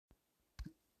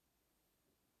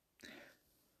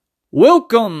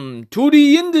Welcome to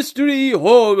the Industry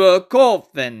Horror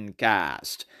Coffin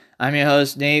Cast. I'm your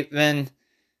host, Nathan.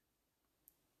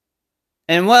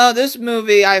 And well, this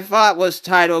movie I thought was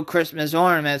titled Christmas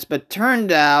Ornaments, but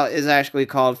turned out is actually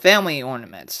called Family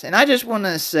Ornaments. And I just want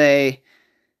to say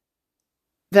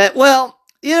that, well,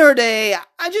 the other day,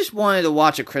 I just wanted to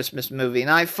watch a Christmas movie, and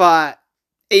I thought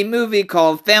a movie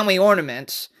called Family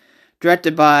Ornaments,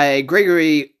 directed by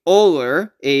Gregory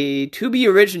Oler, a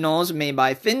Tubi Originals made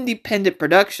by Independent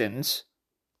Productions,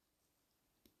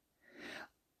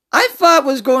 I thought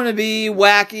was going to be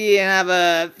wacky and have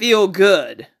a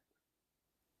feel-good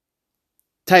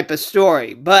type of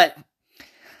story, but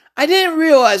I didn't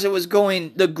realize it was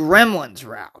going the Gremlins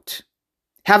route.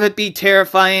 Have it be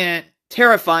terrifying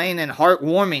and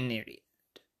heartwarming near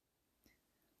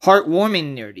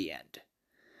the end.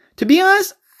 To be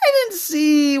honest, I didn't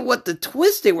see what the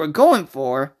twist they were going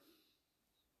for.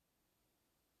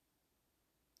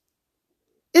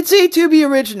 It's a Tubi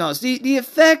Originals. The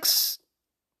effects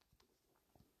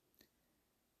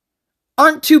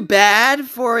aren't too bad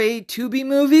for a Tubi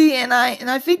movie, and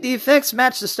I think the effects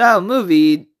match the style of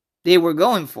movie they were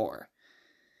going for.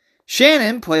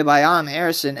 Shannon, played by Anna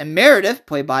Harrison, and Meredith,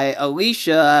 played by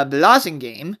Alicia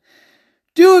Blasingame,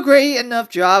 do a great enough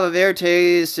job of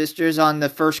irritating sisters on the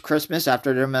first Christmas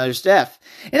after their mother's death.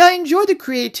 And I enjoy the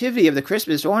creativity of the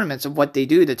Christmas ornaments of what they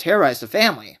do to terrorize the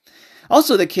family.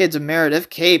 Also, the kids of Meredith,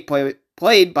 Kate,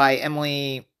 played by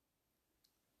Emily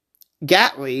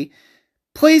Gatley,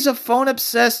 plays a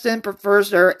phone-obsessed and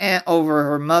prefers her aunt over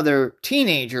her mother,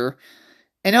 teenager.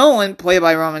 And Owen, played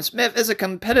by Roman Smith, is a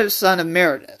competitive son of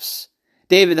Meredith's.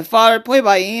 David, the father, played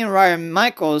by Ian Ryan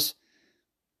Michaels,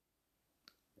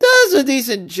 does a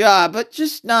decent job, but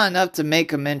just not enough to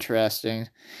make him interesting.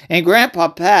 And Grandpa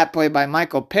Pat, played by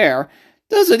Michael Pear,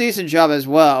 does a decent job as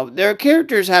well. Their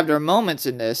characters have their moments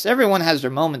in this. Everyone has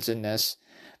their moments in this.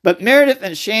 But Meredith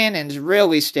and Shannon's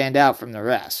really stand out from the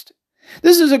rest.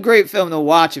 This is a great film to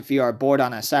watch if you are bored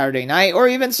on a Saturday night, or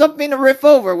even something to riff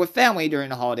over with family during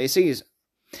the holiday season.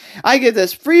 I give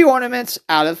this 3 ornaments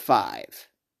out of 5.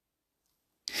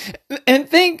 And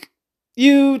thank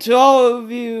you to all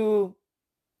of you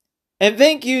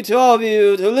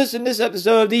to listen to this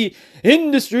episode of the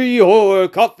Industry Horror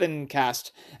Coffin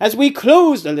Cast. As we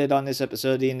close the lid on this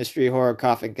episode of the Industry Horror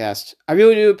Coffin Cast, I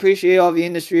really do appreciate all the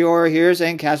Industry Horror hearers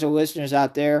and casual listeners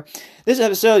out there. This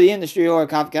episode of the Industry Horror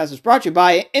Coffin Cast is brought to you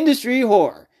by Industry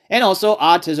Horror and also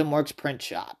Autism Works Print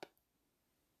Shop.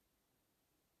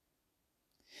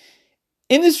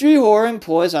 Industry Horror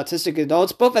employs autistic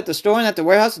adults both at the store and at the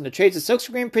warehouse in the trades of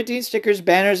silkscreen, printing, stickers,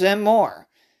 banners, and more.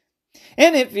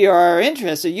 And if you are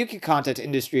interested, you can contact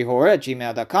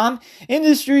industryhorror@gmail.com,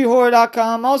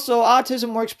 industryhorror.com, also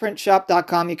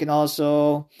autismworksprintshop.com. You can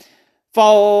also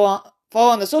follow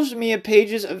on the social media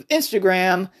pages of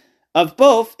Instagram of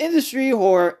both Industry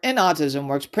Horror and Autism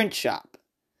Works Print Shop.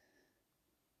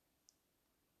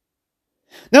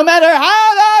 No matter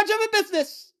how large of a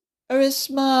business, or as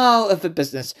small of a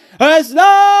business, or as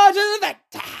large as a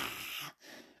vector,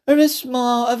 or as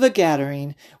small of a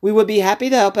gathering, we would be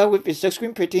happy to help out with your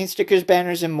silkscreen printing, stickers,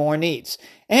 banners, and more needs.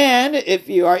 And if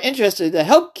you are interested to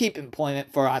help keep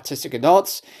employment for autistic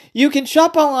adults, you can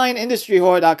shop online at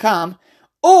industryhorror.com,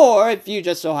 or if you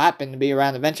just so happen to be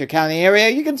around the Ventura County area,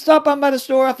 you can stop on by the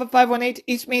store off of 518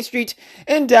 East Main Street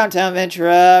in downtown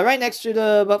Ventura, right next to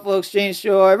the Buffalo Exchange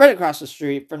store, right across the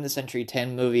street from the Century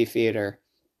 10 movie theater.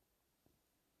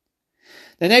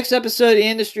 The next episode of the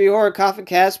Industry Horror Coffin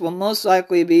Cast will most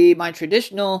likely be my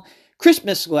traditional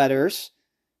Christmas letters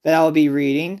that I'll be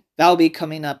reading. That'll be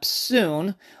coming up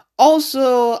soon.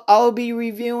 Also, I'll be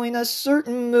reviewing a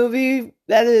certain movie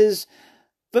that is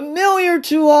familiar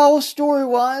to all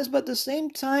story-wise, but at the same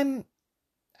time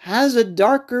has a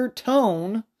darker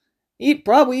tone.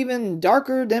 Probably even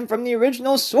darker than from the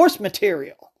original source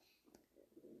material.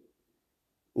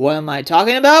 What am I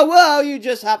talking about? Well, you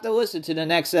just have to listen to the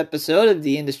next episode of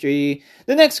the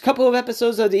next couple of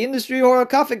episodes of the Industry Horror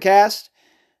Coffin Cast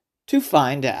to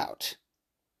find out.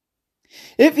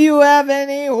 If you have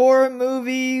any horror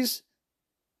movie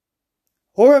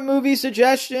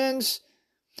suggestions,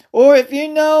 or if you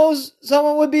know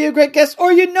someone would be a great guest,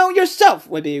 or you know yourself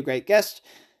would be a great guest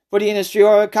for the Industry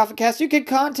Horror Coffin Cast, you can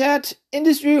contact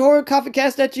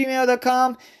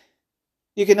industryhorrorcoffincast@gmail.com.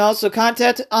 You can also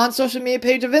contact on social media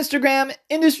page of Instagram,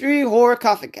 Industry Horror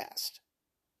Coffin Cast.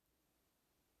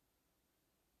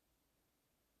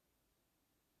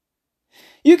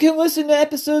 You can listen to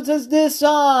episodes as this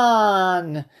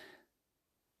on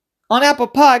Apple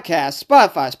Podcasts,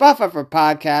 Spotify for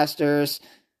podcasters.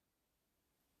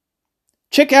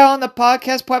 Check out on the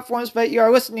podcast platforms that you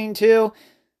are listening to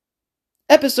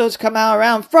Episodes come out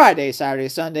around Friday, Saturday,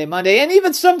 Sunday, Monday, and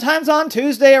even sometimes on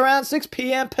Tuesday around 6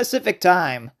 p.m. Pacific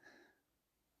time.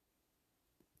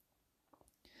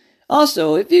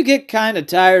 Also, if you get kind of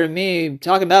tired of me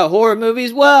talking about horror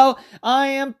movies, well, I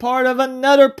am part of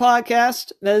another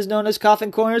podcast that is known as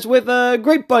Coffin Corners with a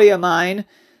great buddy of mine,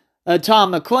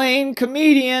 Tom McLean,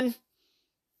 comedian.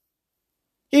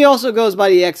 He also goes by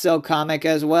the XL Comic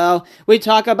as well. We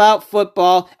talk about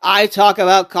football. I talk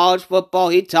about college football.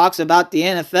 He talks about the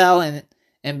NFL,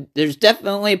 and there's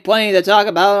definitely plenty to talk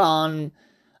about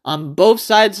on both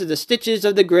sides of the stitches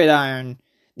of the gridiron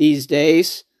these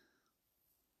days.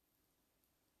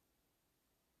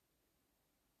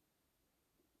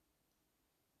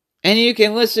 And you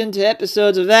can listen to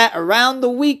episodes of that around the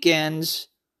weekends.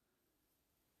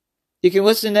 You can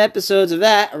listen to episodes of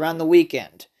that around the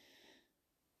weekend.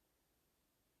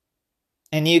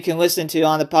 And you can listen to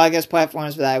on the podcast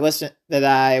platforms that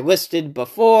I listed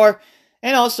before,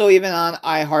 and also even on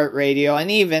iHeartRadio and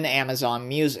even Amazon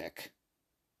Music.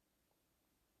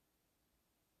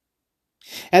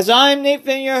 As I'm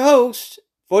Nathan, your host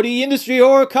for the Industry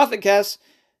Horror Coffin Cast,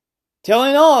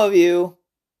 telling all of you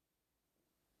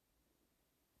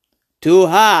to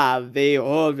have a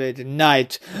horrid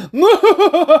night.